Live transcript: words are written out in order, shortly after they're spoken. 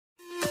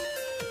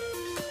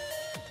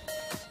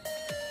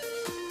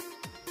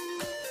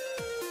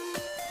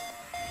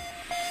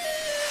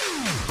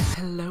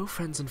Hello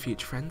friends and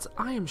future friends,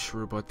 I am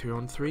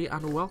Shrewboy313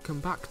 and welcome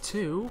back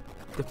to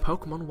the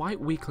Pokemon White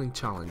Weakling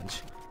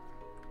Challenge.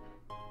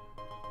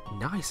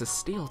 Nice, a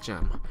steel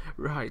gem.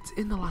 Right,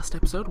 in the last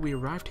episode we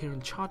arrived here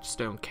in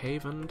Chargestone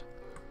Cave and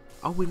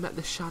we met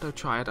the Shadow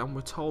Triad and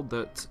were told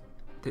that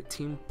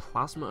Team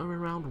Plasma are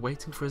around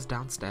waiting for us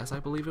downstairs, I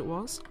believe it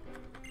was.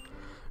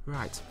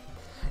 Right,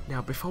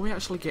 now before we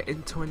actually get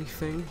into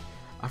anything,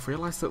 I've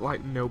realised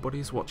that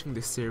nobody's watching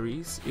this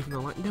series, even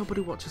though nobody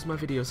watches my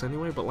videos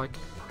anyway, but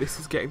this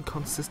is getting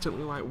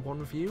consistently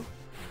one view.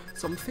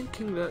 So I'm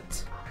thinking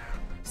that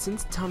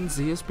since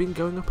Tanzia's been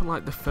going up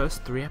and the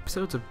first 3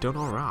 episodes have done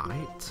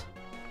alright,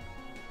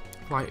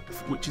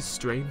 which is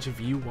strange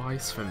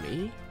view-wise for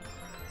me,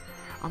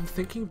 I'm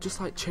thinking of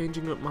just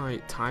changing up my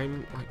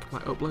time, my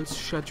upload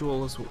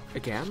schedule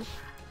again.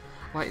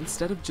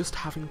 Instead of just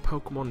having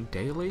Pokemon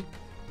daily,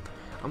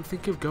 I'm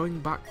thinking of going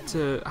back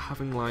to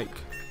having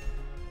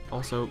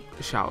also,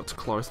 shout out to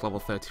Chloris level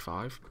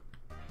 35.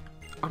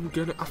 I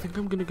think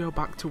I'm gonna go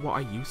back to what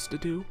I used to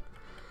do,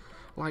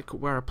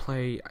 where I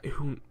play,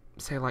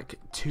 say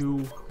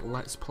 2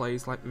 let's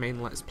plays,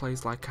 main let's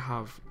plays, I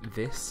have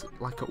this,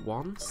 at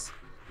once,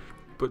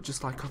 but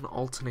just on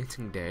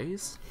alternating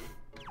days.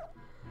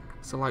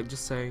 So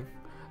just say,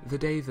 the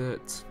day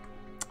that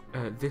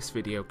this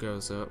video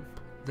goes up,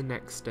 the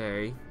next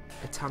day,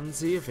 a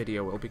Tanzia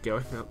video will be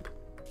going up,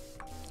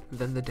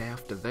 then the day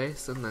after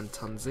this, and then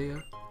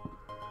Tanzia.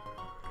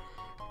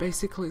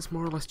 Basically, it's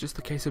more or less just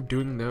a case of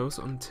doing those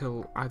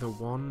until either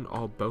one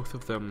or both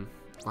of them,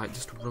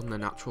 just run their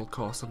natural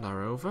course and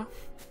are over.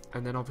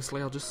 And then obviously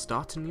I'll just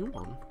start a new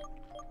one.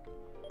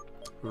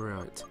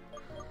 Right.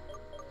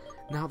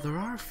 Now, there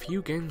are a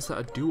few games that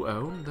I do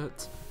own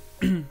that,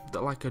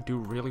 I do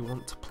really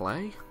want to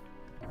play.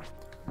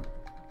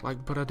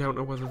 But I don't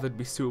know whether they'd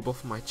be suitable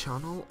for my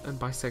channel, and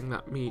by saying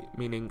that,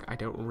 meaning I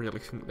don't really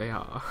think they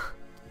are.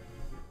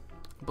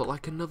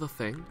 But another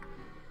thing,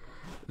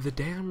 the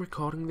day I'm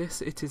recording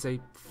this, it is a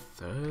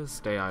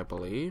Thursday, I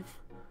believe.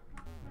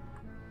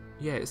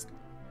 Yeah, it's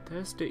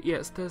Thursday. Yeah,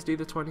 it's Thursday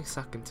the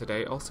 22nd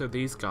today. Also,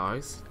 these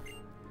guys,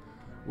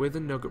 we're the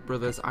Nugget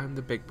Brothers. I'm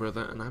the big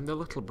brother, and I'm the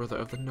little brother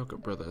of the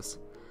Nugget Brothers.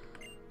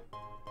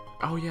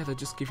 Oh yeah, they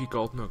just give you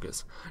gold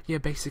nuggets. Yeah,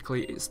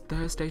 basically, it's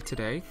Thursday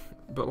today,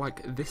 but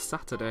this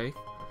Saturday,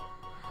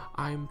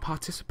 I'm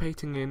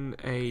participating in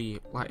an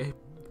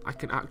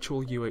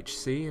actual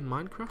UHC in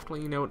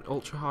Minecraft, an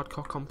ultra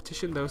hardcore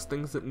competition, those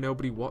things that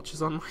nobody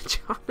watches on my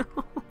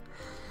channel.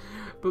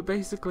 But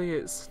basically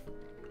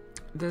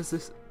there's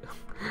this,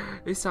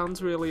 it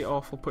sounds really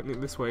awful putting it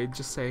this way,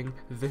 just saying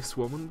this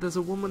woman, there's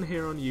a woman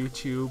here on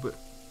YouTube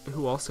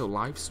who also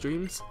live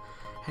streams,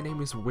 her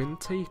name is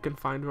Winter, you can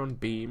find her on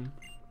Beam,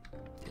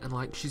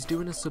 and she's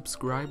doing a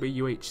subscriber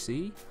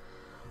UHC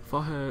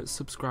for her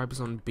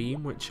subscribers on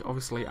Beam, which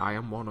obviously I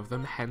am one of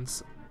them,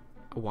 hence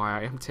why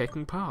I am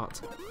taking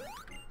part.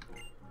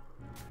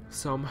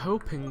 So I'm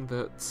hoping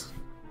that,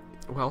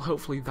 well,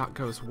 hopefully that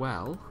goes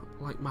well.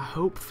 My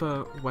hope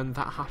for when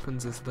that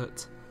happens is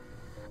that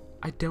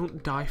I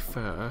don't die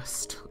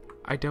first.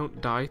 I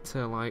don't die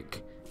to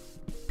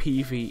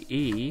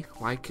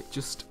PvE,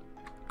 just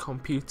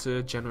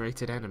computer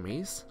generated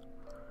enemies,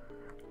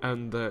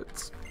 and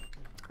that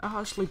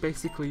actually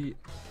basically,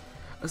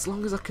 as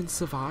long as I can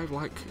survive,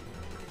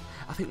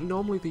 I think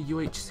normally the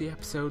UHC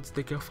episodes,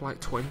 they go for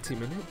 20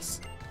 minutes.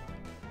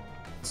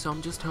 So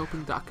I'm just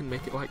hoping that I can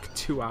make it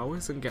 2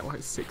 hours and get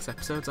 6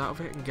 episodes out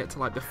of it and get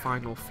to the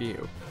final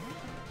few.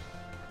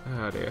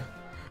 Oh dear.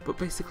 But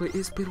basically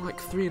it's been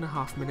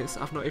 3.5 minutes,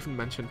 I've not even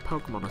mentioned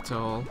Pokemon at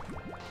all.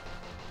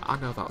 I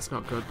know that's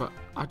not good, but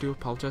I do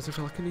apologise, I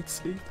feel like I need to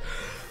sneeze.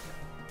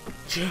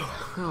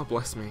 Oh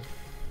bless me.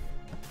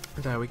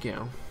 There we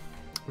go.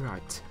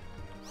 Right.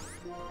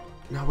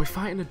 Now we're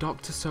fighting a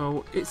doctor,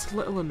 so it's a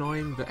little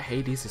annoying that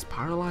Hades is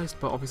paralysed,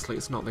 but obviously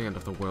it's not the end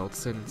of the world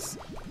since,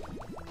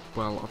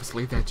 well,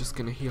 obviously they're just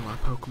going to heal our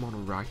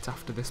Pokemon right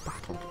after this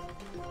battle.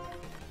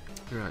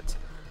 Right.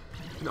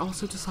 And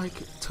also just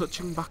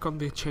touching back on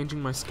the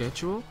changing my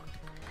schedule,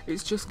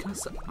 it's just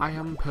because I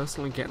am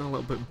personally getting a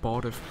little bit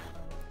bored of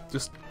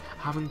just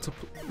having to,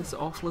 as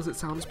awful as it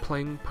sounds,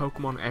 playing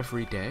Pokemon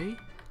every day.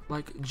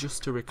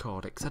 Just to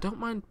record it, because I don't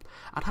mind,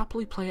 I'd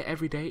happily play it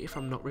every day if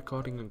I'm not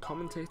recording and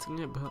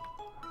commentating it, but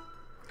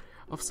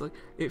obviously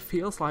it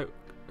feels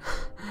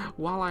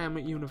while I am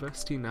at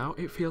university now,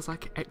 it feels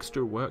like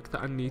extra work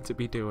that I need to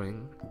be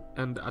doing,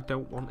 and I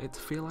don't want it to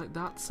feel like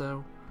that,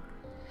 so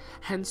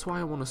hence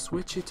why I want to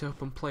switch it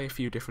up and play a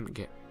few different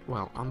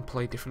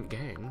play different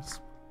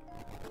games.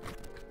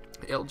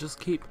 It'll just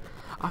keep,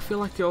 I feel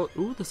like it'll,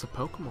 ooh, there's a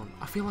Pokemon,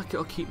 I feel like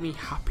it'll keep me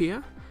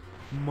happier,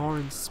 more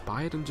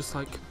inspired, and just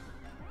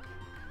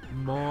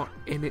more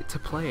in it to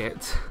play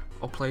it,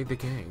 or play the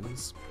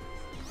games.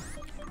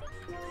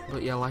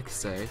 But yeah, like I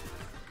say,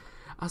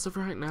 as of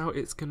right now,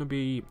 it's going to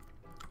be,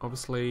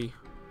 obviously,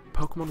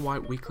 Pokemon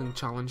White Weakling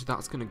Challenge,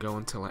 that's going to go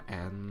until it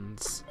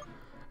ends.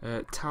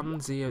 The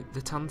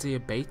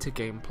Tanzia beta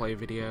gameplay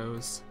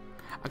videos,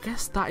 I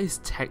guess that is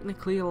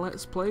technically a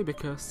Let's Play,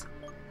 because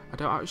I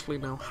don't actually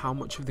know how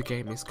much of the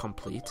game is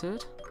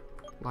completed.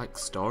 like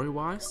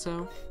story-wise,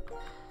 so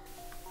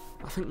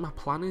I think my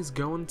plan is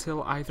go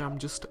until either I'm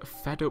just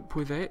fed up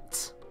with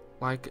it,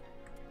 like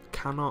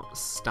cannot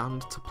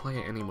stand to play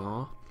it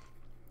anymore,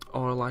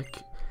 or like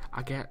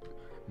I get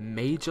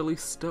majorly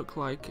stuck,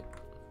 like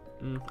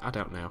I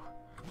don't know.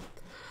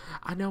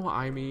 I know what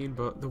I mean,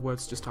 but the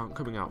words just aren't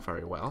coming out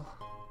very well.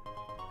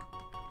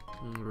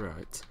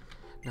 Right,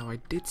 now I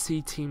did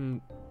see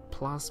Team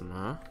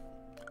Plasma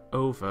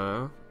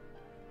over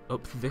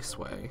up this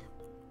way.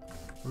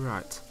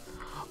 Right,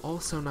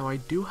 also now I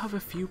do have a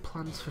few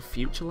plans for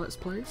future Let's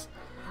Plays.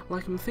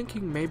 Like I'm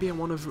thinking maybe I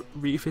want to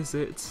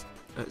revisit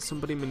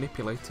Somebody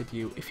Manipulated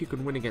You. If you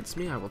can win against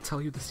me, I will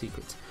tell you the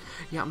secret.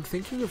 Yeah, I'm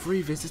thinking of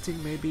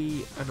revisiting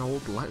maybe an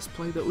old Let's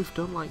Play that we've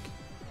done. Like,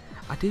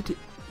 I did,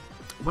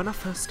 when I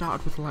first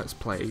started with Let's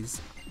Plays,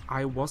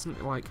 I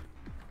wasn't like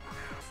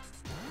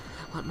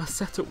my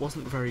setup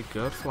wasn't very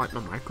good for like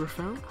my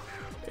microphone.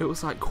 It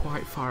was like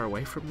quite far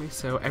away from me,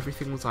 so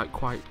everything was like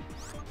quite,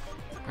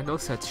 I know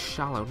it said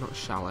shallow, not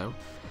shallow.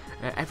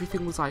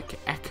 Everything was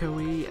like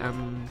echoey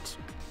and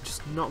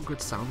just not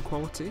good sound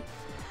quality.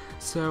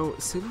 So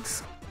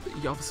since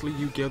obviously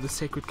Yu-Gi-Oh! The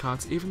Sacred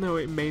Cards, even though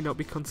it may not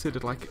be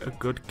considered like a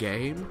good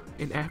game,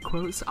 in air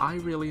quotes, I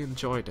really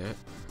enjoyed it.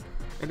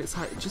 And it's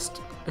like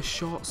just a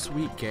short,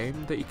 sweet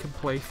game that you can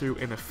play through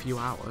in a few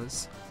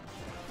hours.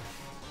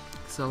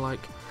 So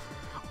like,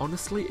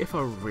 honestly, if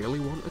I really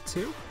wanted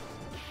to,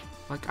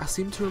 like I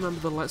seem to remember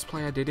the Let's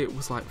Play I did, it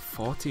was like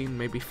 14,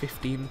 maybe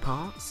 15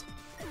 parts.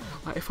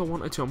 Like if I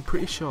wanted to, I'm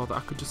pretty sure that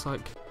I could just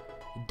like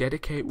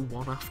dedicate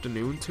one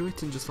afternoon to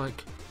it and just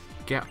like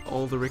get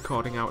all the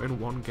recording out in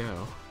one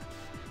go.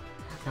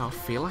 Now I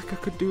feel like I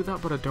could do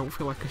that, but I don't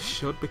feel like I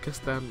should, because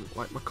then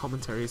like my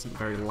commentary isn't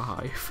very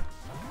live.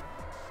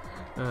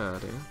 Oh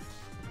dear.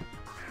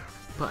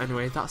 But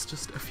anyway, that's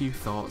just a few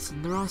thoughts,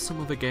 and there are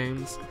some other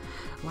games.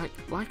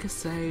 Like I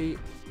say,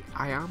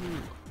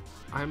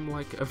 I'm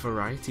like a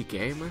variety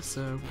gamer,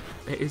 so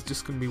it is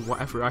just gonna be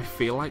whatever I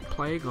feel like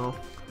playing, or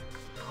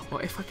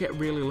if I get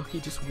really lucky,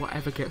 just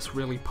whatever gets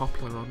really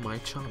popular on my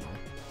channel.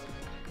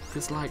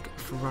 Because like,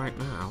 for right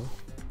now,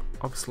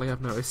 obviously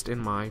I've noticed in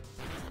my,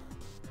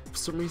 for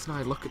some reason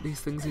I look at these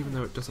things even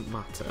though it doesn't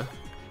matter.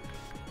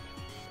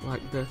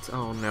 Like that,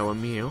 oh no, a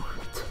Mew.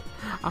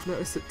 I've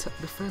noticed that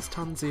the first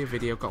Tanzia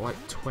video got like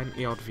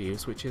 20 odd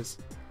views, which is,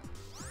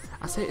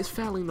 I say it's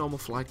fairly normal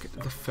for like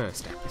the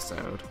first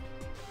episode.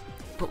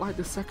 But like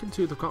the second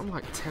two, they've gotten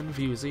like 10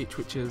 views each,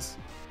 which is,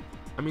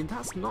 I mean,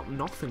 that's not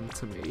nothing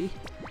to me.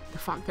 The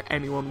fact that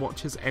anyone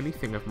watches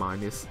anything of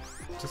mine is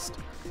just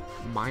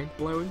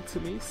mind-blowing to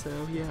me, so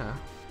yeah.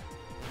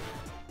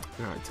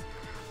 Right,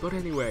 but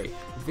anyway,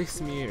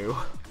 this Mew,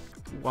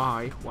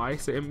 why? Why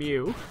is it a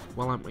Mew?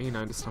 Well, I mean,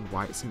 I understand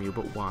why it's a Mew,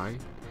 but why?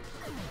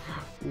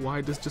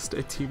 Why does just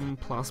a Team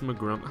Plasma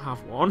Grunt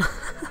have one?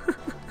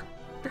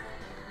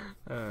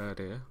 Oh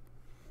dear.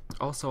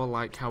 Also, I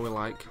like how we're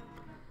like,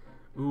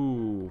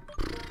 ooh,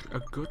 a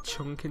good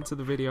chunk into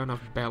the video and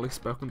I've barely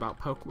spoken about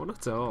Pokemon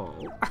at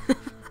all.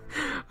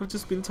 I've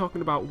just been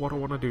talking about what I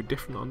want to do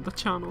different on the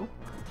channel.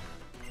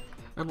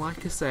 And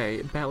like I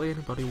say, barely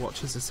anybody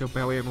watches this, so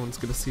barely anyone's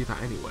going to see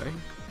that anyway.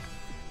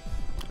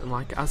 And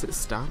like, as it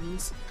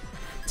stands,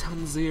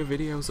 Tanzia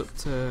videos up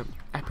to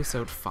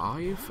episode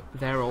 5,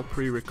 they're all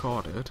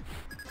pre-recorded.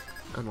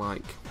 And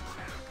like,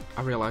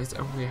 I realised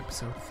only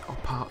episode, or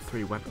part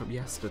 3 went up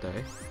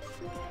yesterday.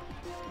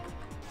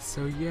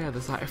 So yeah,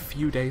 there's like a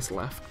few days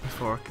left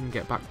before I can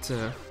get back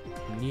to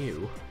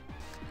new.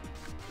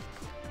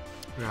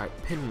 Right,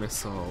 Pin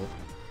Missile.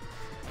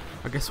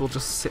 I guess we'll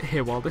just sit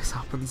here while this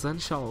happens then,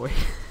 shall we?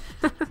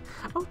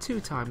 Oh, 2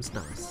 times,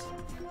 nice.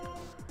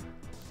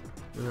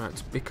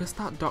 Right, because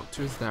that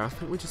doctor is there, I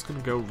think we're just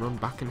gonna go run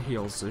back and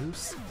heal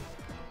Zeus.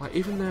 Like,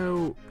 even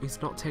though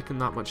he's not taking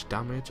that much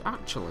damage,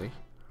 actually,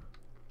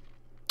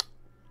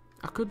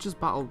 I could just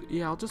battle,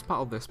 yeah, I'll just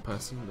battle this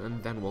person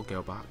and then we'll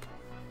go back.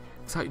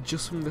 It's like,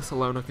 just from this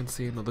alone I can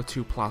see another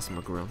 2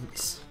 Plasma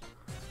Grunts.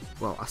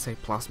 Well, I say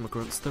Plasma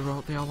Grunts,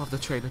 they all have the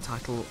trainer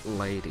title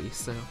Lady,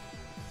 so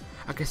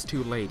I guess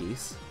 2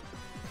 ladies.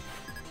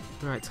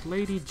 Right,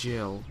 Lady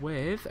Jill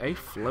with a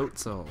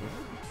Floatzel.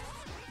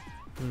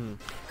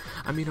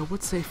 I mean, I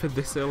would say for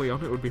this early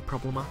on it would be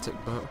problematic,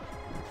 but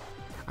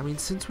I mean,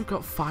 since we've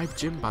got 5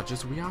 gym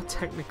badges, we are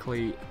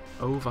technically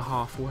over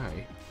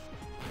halfway.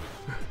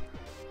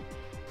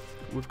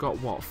 We've got,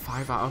 what,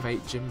 5 out of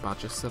 8 gym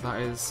badges, so that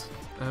is,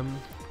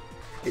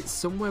 it's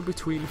somewhere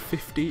between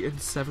 50 and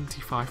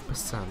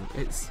 75%.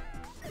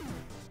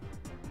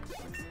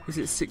 Is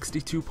it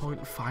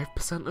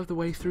 62.5% of the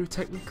way through,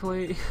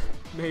 technically?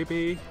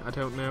 Maybe? I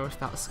don't know if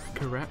that's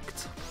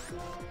correct.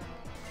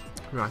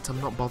 Right,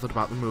 I'm not bothered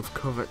about the move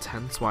Covet,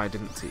 hence why I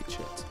didn't teach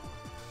it.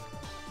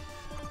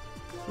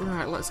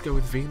 Right, let's go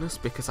with Venus,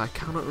 because I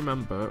cannot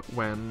remember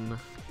when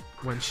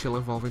she'll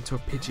evolve into a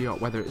Pidgeot,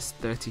 whether it's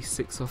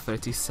 36 or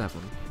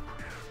 37.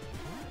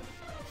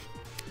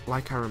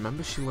 Like, I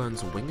remember she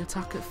learns Wing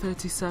Attack at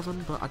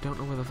 37, but I don't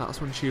know whether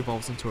that's when she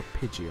evolves into a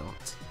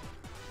Pidgeot.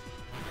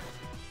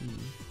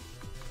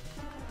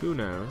 Who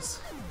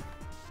knows?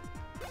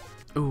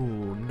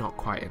 Ooh, not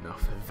quite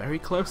enough. Very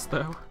close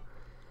though.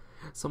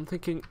 So I'm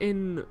thinking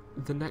in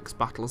the next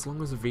battle, as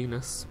long as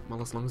Venus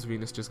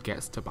just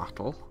gets to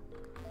battle,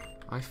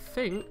 I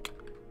think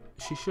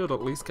she should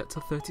at least get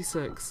to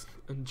 36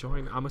 and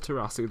join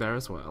Amaterasu there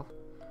as well.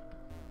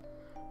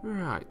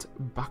 Right,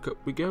 back up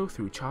we go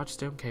through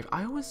Chargestone Cave.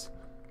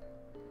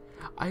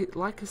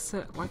 Like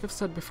I've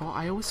said before,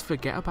 I always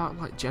forget about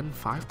like Gen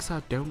 5 because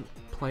I don't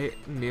play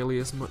it nearly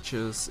as much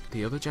as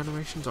the other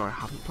generations, or I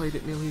haven't played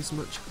it nearly as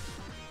much.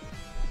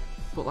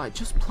 But like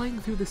just playing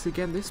through this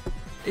again,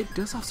 it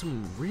does have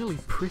some really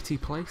pretty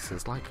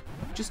places, like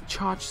just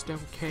Chargestone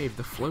Cave,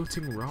 the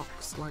floating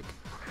rocks, like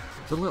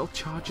the little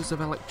charges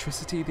of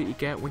electricity that you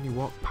get when you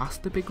walk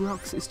past the big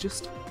rocks. It's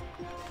just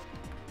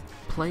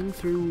playing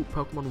through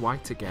Pokemon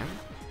White again.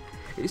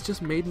 It's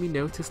just made me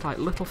notice like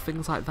little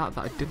things like that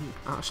I didn't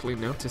actually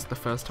notice the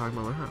first time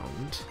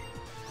around.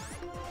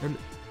 And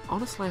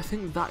honestly, I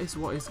think that is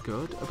what is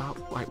good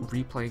about like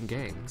replaying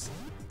games.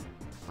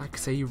 Like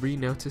say you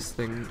re-notice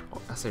things,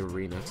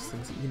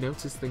 you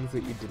notice things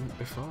that you didn't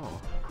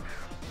before.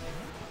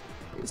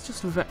 It's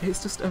just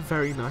a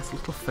very nice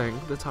little thing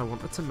that I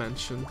wanted to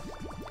mention,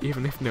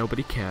 even if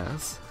nobody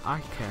cares.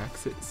 I care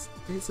because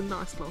it's a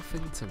nice little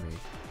thing to me.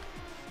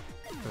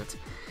 But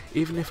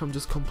even if I'm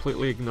just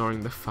completely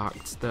ignoring the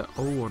fact that,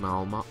 oh, on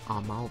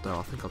Armaldo,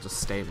 I think I'll just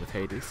stay in with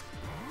Hades.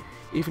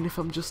 Even if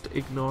I'm just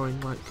ignoring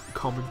like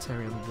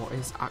commentary on what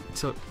is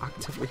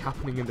actively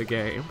happening in the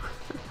game.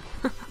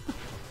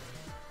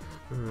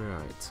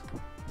 Right.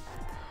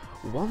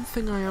 One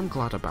thing I am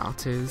glad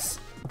about is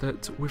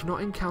that we've not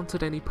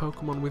encountered any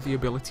Pokemon with the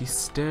ability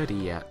Sturdy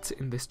yet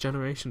in this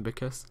generation,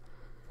 because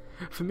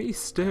for me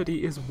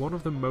Sturdy is one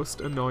of the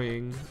most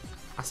annoying,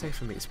 I say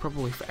for me, it's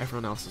probably for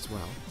everyone else as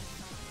well,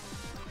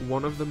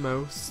 one of the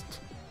most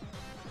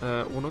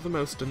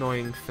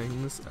annoying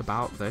things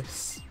about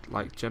this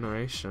like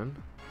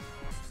generation.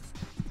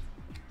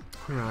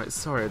 Right,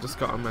 sorry, I just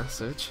got a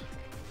message.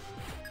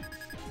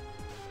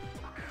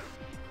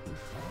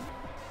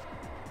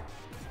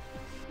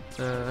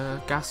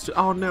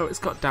 Oh no, it's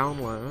got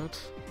download.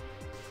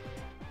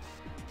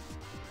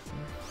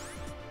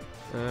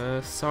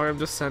 Sorry, I'm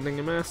just sending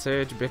a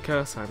message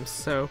because I'm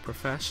so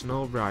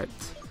professional. Right.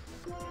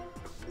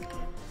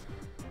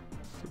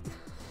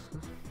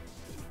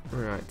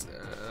 Right.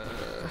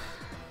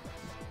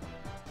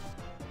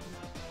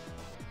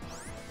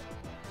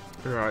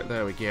 Right,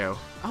 there we go.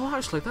 Oh,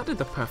 actually, that did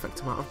the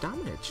perfect amount of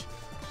damage.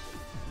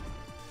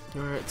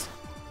 Right.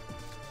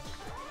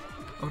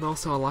 And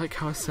also, I like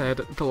how I said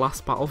the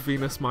last battle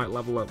Venus might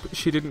level up, but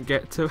she didn't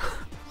get to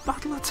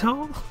battle at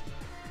all.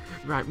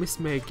 Right, Miss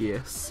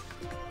Magius.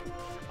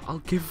 I'll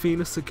give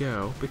Venus a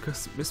go,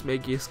 because Miss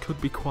Magius could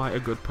be quite a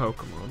good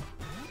Pokemon.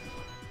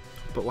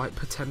 But, like,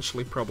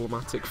 potentially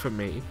problematic for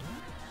me.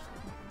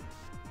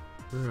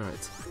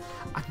 Right.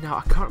 Now,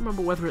 I can't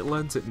remember whether it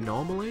learns it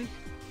normally,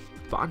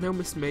 but I know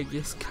Miss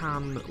Magius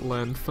can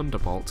learn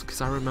Thunderbolt,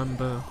 because I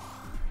remember...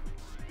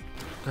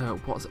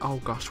 oh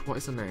gosh, what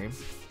is her name?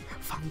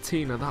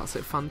 Fantina, that's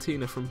it,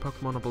 Fantina from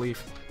Pokemon, I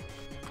believe.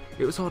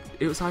 It was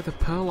either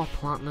Pearl or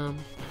Platinum.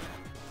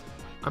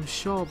 I'm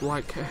sure,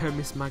 like, her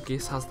Miss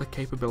Magius has the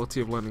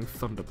capability of learning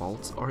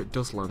Thunderbolt, or it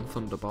does learn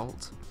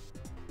Thunderbolt.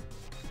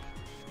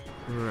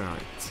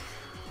 Right.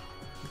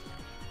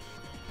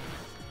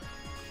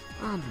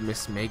 And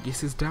Miss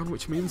Magius is down,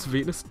 which means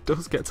Venus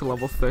does get to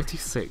level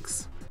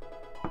 36.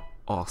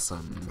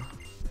 Awesome.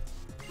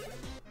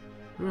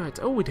 Right,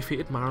 oh, we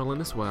defeated Marilyn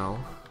as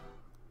well.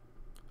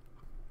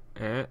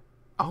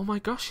 Oh my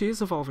gosh, she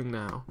is evolving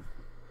now.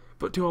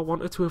 But do I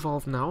want her to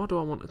evolve now, or do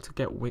I want her to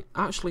get wing?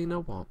 Actually, you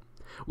know what?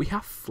 We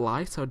have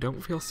Fly, so I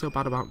don't feel so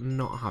bad about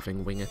not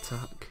having Wing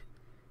Attack.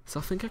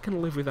 So I think I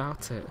can live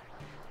without it.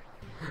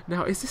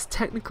 Now, is this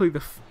technically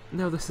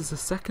no, this is the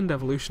second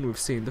evolution we've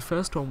seen. The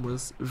first one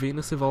was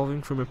Venus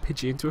evolving from a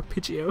Pidgey into a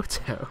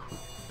Pidgeotto.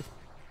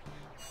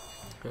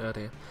 Oh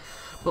dear.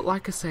 But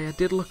like I say, I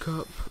did look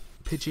up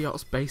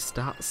Pidgeot's base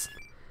stats.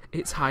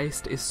 Its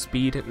highest is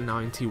speed at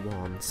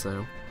 91,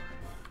 so...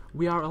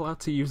 we are allowed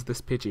to use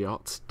this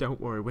Pidgeot, don't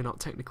worry, we're not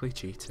technically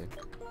cheating.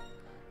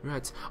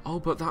 Right,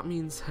 oh, but that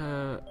means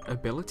her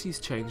abilities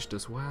changed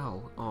as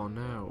well. Oh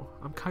no,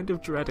 I'm kind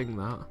of dreading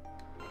that.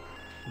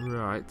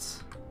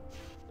 Right.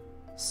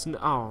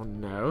 Oh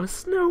no,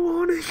 snow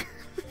warning!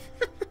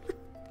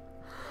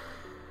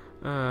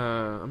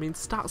 I mean,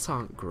 stats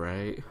aren't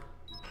great.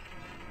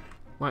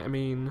 Like, I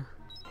mean...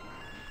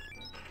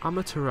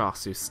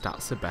 Amaterasu's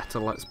stats are better,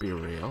 let's be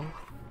real.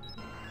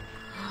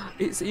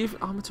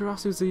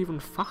 Amaterasu's even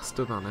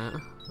faster than it.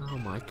 Oh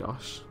my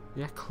gosh.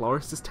 Yeah,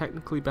 Chloris is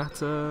technically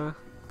better.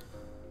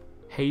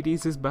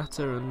 Hades is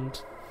better,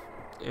 and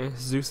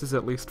Zeus is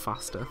at least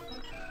faster.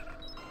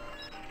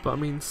 But I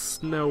mean,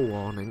 snow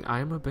warning, I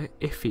am a bit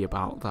iffy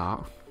about that.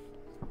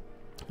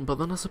 But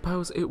then I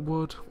suppose it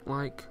would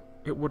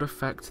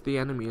affect the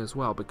enemy as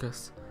well,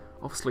 because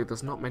obviously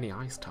there's not many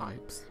ice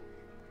types.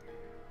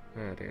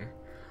 Oh dear.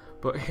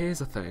 But here's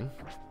the thing.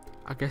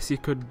 I guess you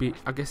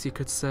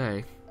could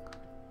say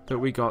that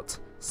we got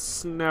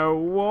snow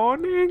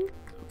warning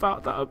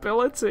about that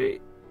ability.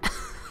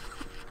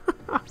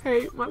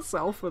 hate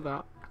myself for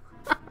that.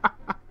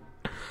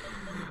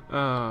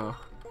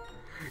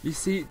 You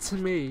see, to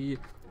me,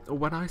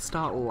 when I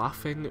start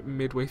laughing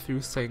midway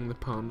through saying the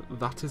pun,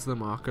 that is the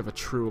mark of a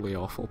truly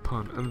awful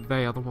pun, and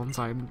they are the ones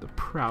I'm the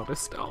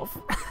proudest of.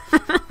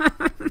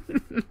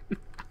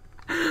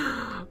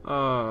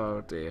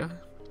 Oh dear.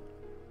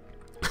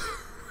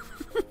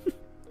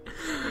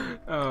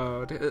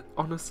 Oh dear.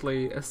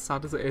 Honestly, as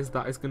sad as it is,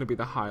 that is going to be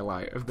the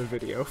highlight of the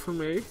video for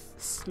me.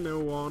 Snow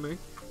warning.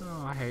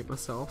 Oh, I hate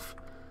myself.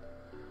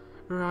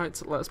 Right,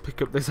 let's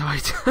pick up this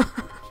item.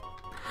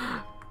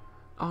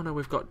 Oh no,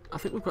 I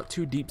think we've got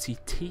 2 deep sea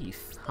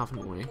teeth,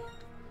 haven't we?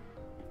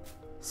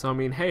 So I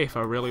mean, hey, if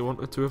I really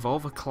wanted to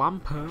evolve a clam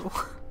pearl,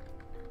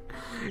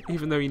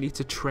 even though you need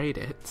to trade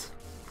it.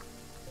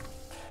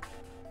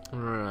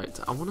 Right,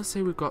 I want to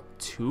say we've got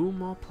 2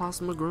 more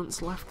plasma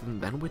grunts left and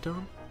then we're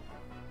done.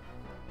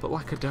 But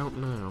like, I don't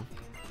know.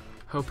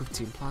 Hope of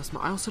Team Plasma.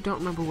 I also don't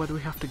remember whether we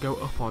have to go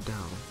up or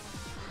down.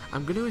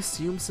 I'm going to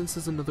assume since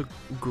there's another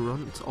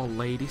grunt, or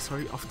lady,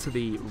 sorry, off to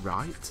the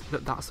right,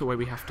 that that's the way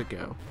we have to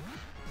go.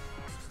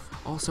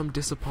 Also, I'm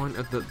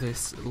disappointed that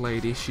this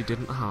lady,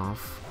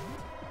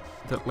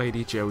 that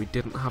Lady Joey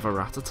didn't have a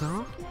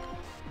Rattata.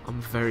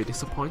 I'm very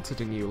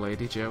disappointed in you,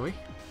 Lady Joey.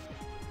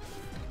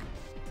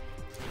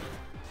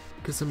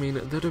 Because, I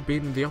mean, there'd have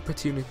been the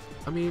opportunity,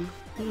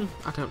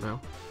 I don't know.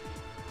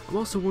 I'm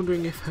also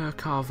wondering if her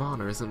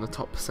Carvana is in the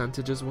top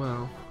percentage as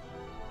well.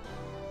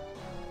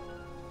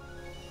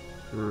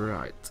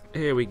 Right,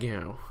 here we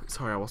go.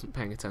 Sorry, I wasn't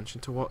paying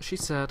attention to what she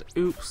said.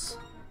 Oops.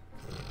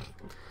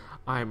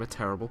 I am a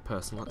terrible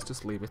person, let's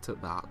just leave it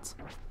at that.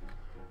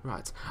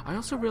 Right, I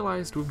also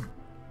realised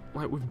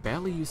we've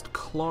barely used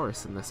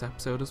Chloris in this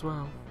episode as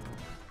well.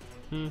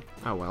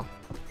 Oh well.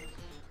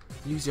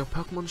 Use your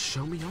Pokemon,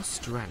 show me your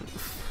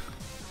strength.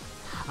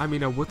 I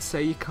mean, I would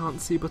say you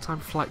can't see, but I'm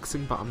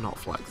flexing, but I'm not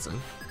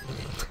flexing.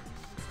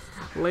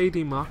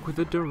 Lady Mark with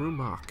a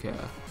Darumaka.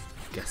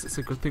 Guess it's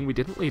a good thing we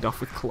didn't lead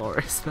off with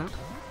Chloris then.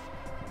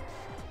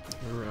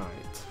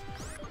 Right.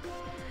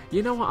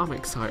 You know what I'm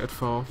excited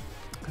for?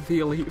 The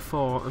Elite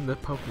Four and the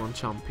Pokemon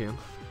Champion.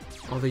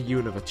 Or the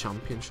Unova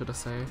Champion, should I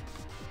say.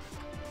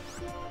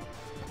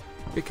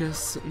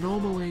 Because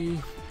normally,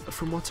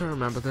 from what I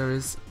remember, there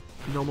is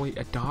normally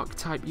a Dark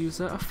type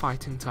user, a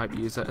Fighting type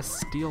user, a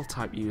Steel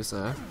type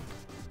user.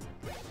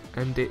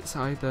 And it's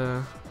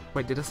either...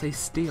 Wait, did I say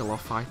Steel or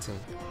Fighting?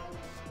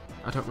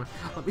 I don't know.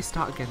 Let me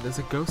start again. There's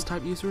a Ghost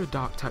type user, a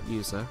Dark type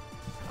user,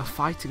 a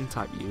Fighting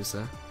type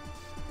user,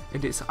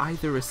 and it's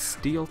either a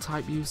Steel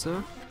type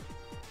user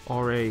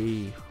or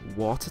a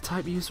Water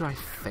type user, I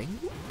think?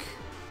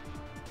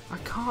 I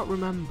can't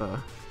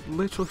remember.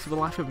 Literally for the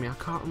life of me, I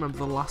can't remember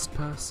the last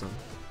person.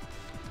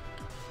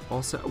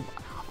 Also,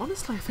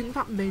 honestly, I think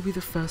that may be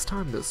the first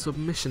time that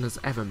Submission has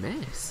ever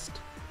missed.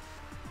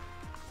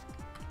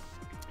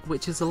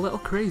 Which is a little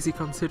crazy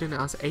considering it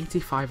has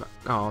 85...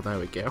 Oh, there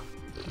we go.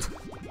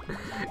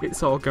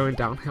 It's all going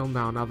downhill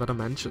now that I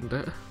mentioned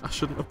it. I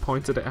shouldn't have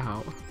pointed it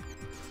out.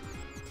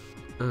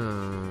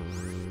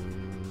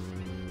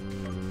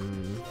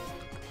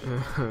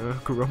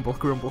 Grumble,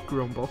 grumble,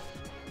 grumble.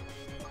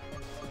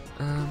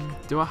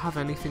 Do I have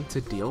anything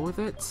to deal with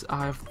it?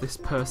 I have this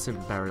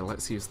Persimmon Berry,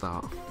 let's use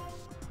that.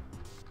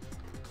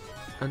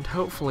 And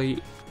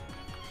hopefully...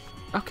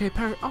 Okay,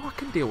 oh, I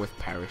can deal with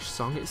Perish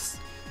Song.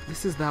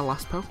 This is their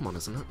last Pokemon,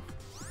 isn't it?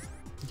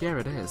 Yeah,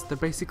 it is.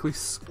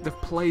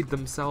 They've played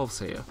themselves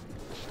here.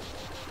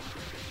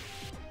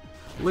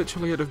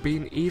 Literally, it'd have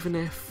been, even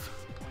if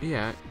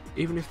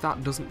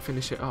that doesn't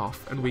finish it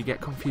off and we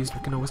get confused,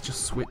 we can always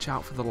just switch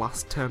out for the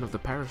last turn of the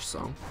Perish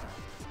Song.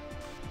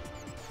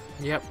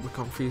 Yep, we're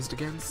confused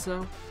again,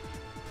 so...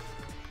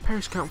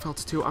 Perish count fell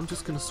to 2, I'm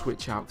just going to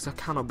switch out because I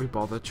cannot be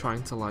bothered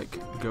trying to, like,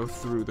 go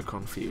through the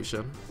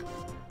confusion.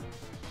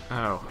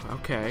 Oh,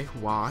 okay,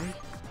 why?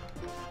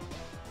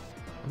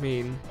 I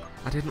mean,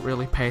 I didn't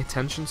really pay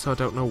attention, so I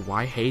don't know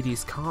why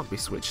Hades can't be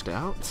switched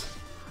out.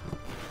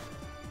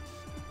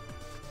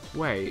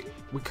 Wait,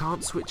 we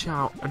can't switch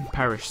out and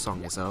Perish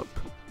Song is up.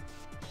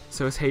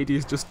 So is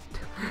Hades just...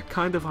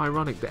 kind of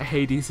ironic that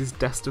Hades is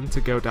destined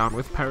to go down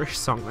with Perish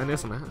Song then,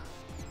 isn't it?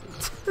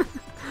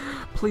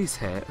 Please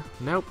hit.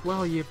 Nope,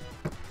 well you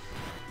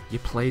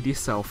played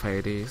yourself,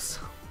 Hades.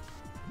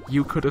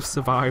 You could have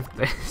survived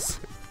this.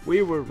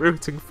 We were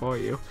rooting for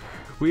you.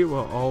 We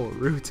were all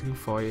rooting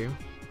for you.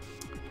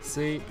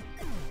 See?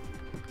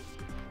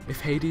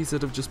 If Hades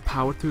had have just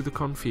powered through the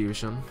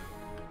confusion...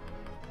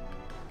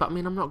 But I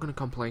mean, I'm not going to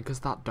complain because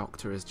that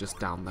doctor is just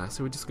down there,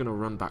 so we're just going to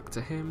run back to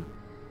him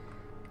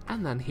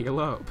and then heal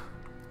up.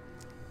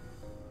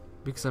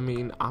 Because I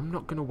mean, I'm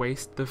not going to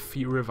waste the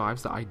few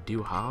revives that I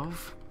do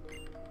have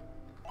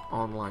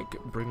on like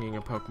bringing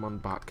a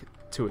Pokemon back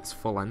to its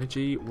full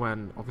energy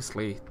when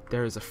obviously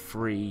there is a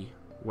free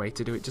way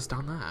to do it just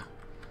down there.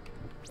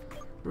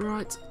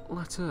 Right,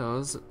 let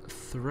us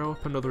throw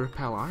up another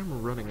repel.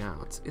 I'm running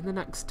out. In the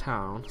next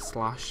town /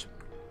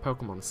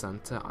 Pokemon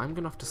Center, I'm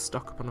going to have to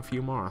stock up on a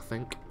few more, I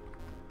think.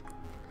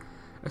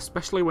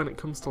 Especially when it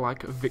comes to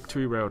like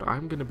Victory Road,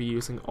 I'm going to be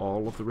using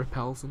all of the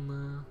repels in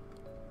there.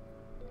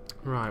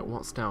 Right,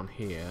 what's down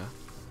here?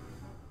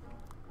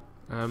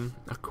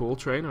 A cool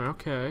trainer,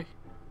 okay.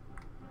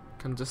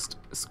 Can just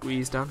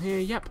squeeze down here,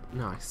 yep,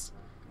 nice.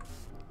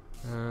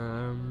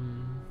 Where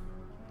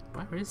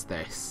is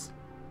this?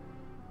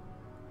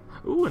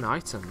 Ooh, an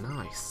item,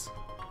 nice.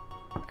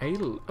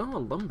 Oh, a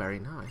lumberry,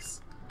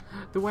 nice.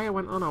 The way I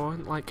went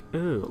like,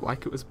 ugh,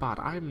 like it was bad.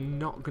 I'm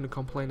not going to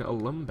complain at a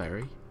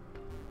lumberry.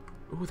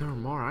 Ooh, there are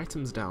more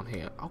items down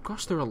here. Oh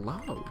gosh, there are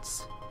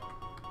loads.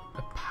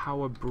 A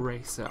power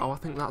bracer. Oh, I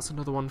think that's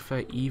another one for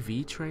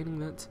EV training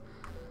that,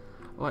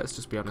 let's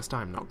just be honest,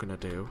 I'm not going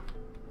to do.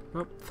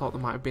 Oh, thought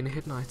there might have been a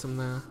hidden item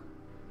there.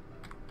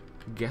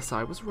 Guess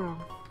I was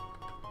wrong.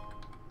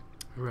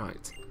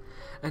 Right.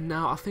 And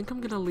now I think I'm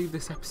going to leave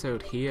this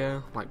episode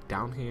here, like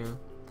down here.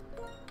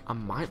 I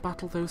might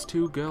battle those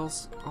two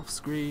girls off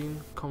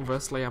screen.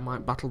 Conversely, I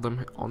might battle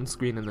them on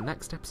screen in the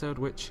next episode,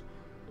 which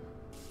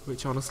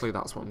honestly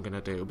that's what I'm going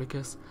to do,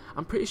 because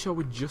I'm pretty sure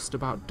we're just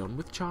about done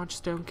with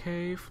Chargestone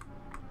Cave.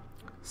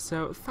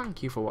 So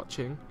thank you for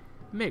watching.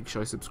 Make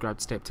sure you subscribe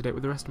to stay up to date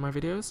with the rest of my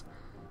videos.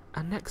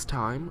 And next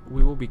time,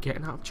 we will be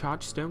getting out of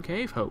Chargestone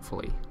Cave,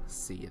 hopefully.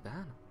 See you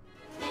then.